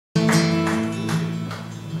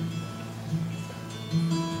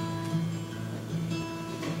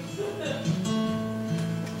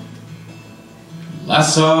I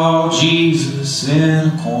saw Jesus in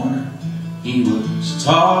a corner. He was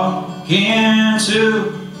talking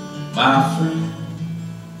to my friend.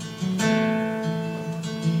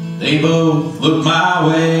 They both looked my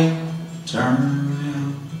way, turned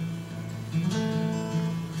around.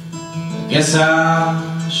 I guess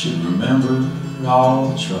I should remember all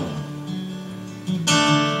the trouble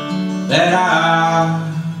that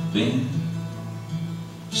I've been.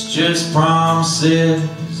 It's just promises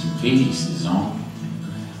and pieces on the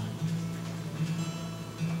ground.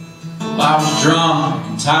 Well, I was drunk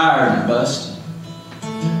and tired and busted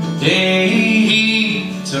the day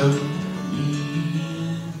he took me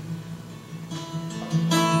in.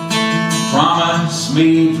 Promised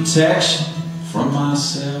me protection from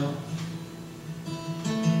myself.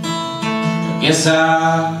 I guess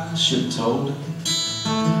I should have told him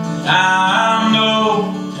I'm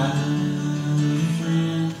no kind of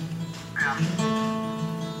friend.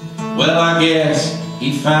 Well, I guess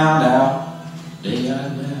he found out the day I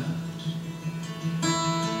left.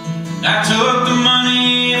 And I took the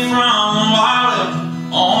money from the wallet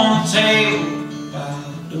on the table by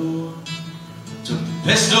the door. Took the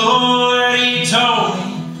pistol that he told me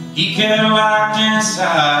he kept locked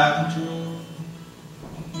inside the drawer.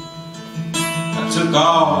 I took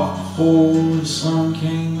off before the sun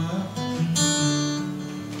came up.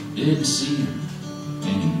 Didn't see him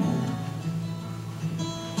anymore.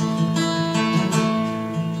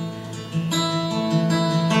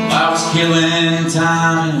 Well, I was killing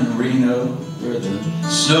time in Reno, where the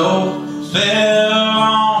snow fell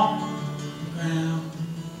on the ground.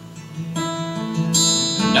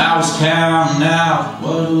 And I was counting out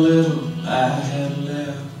what little I had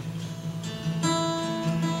left.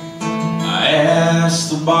 I asked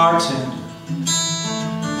the bartender,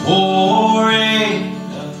 pour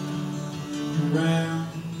another round.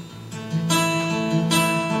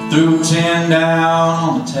 Threw 10 down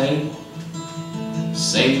on the table,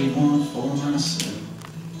 saved one for myself.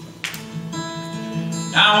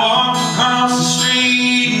 I walked across the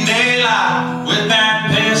street in daylight with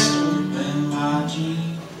that pistol in my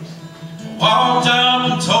jeans. I walked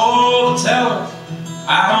up and told the teller I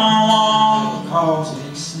don't want to cause a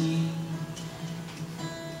scene.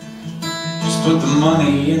 Just put the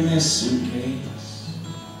money in this suitcase.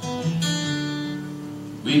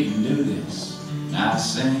 We can do this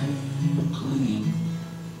nice and clean.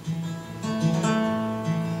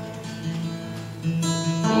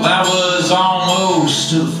 Well, I was almost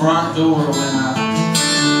to the front door when I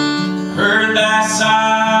heard that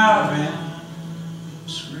siren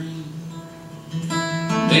scream.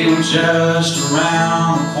 They were just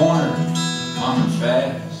around the corner, coming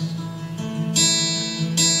fast.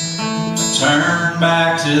 I turned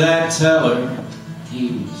back to that teller. He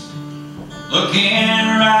was looking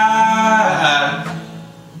right.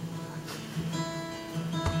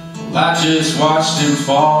 Well, I just watched him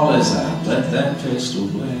fall as I let that pistol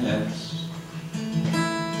blast.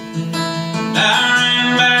 I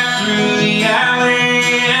ran back through the alley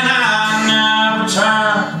and I never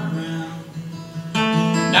turned around.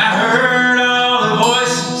 And I heard all the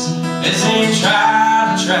voices as they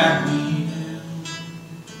tried to track me down.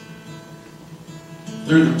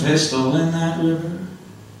 Threw the pistol in that river,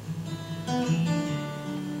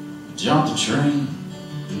 jumped the train,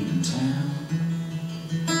 leaving town.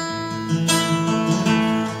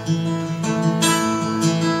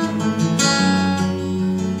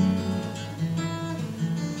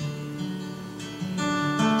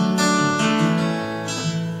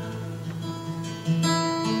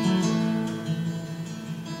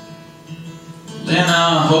 In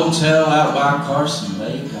a hotel out by Carson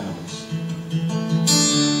Lake, I was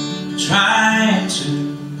trying to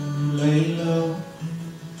lay low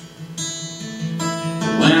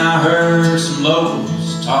when I heard some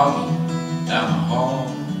locals talking down the hall.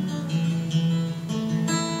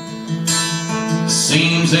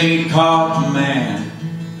 Seems they caught the man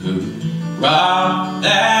who robbed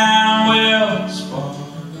that Wells Fargo.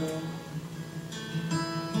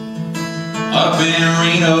 Up in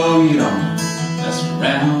Reno, you don't mess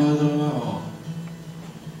around with the law.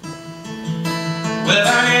 Well, I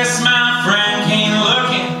guess my friend came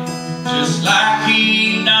looking just like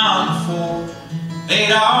he'd done before.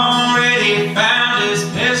 They'd already found his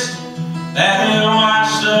pistol that had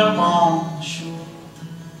washed up on the shore.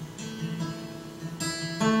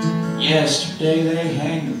 Yesterday they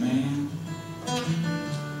hanged a man.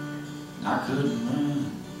 I couldn't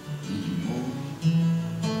run anymore.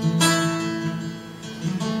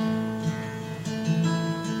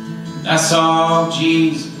 I saw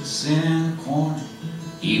Jesus in the corner.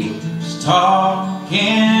 He was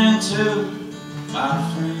talking to my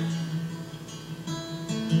friend.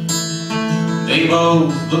 They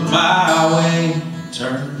both looked my way and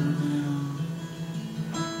turned around.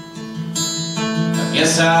 I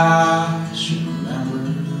guess I should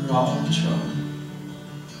remember all the trouble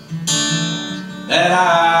that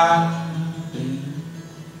I've been.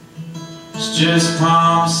 It's just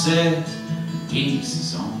promises and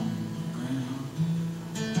pieces on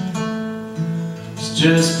the ground. It's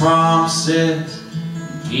just promises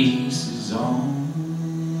and pieces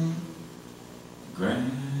on the ground.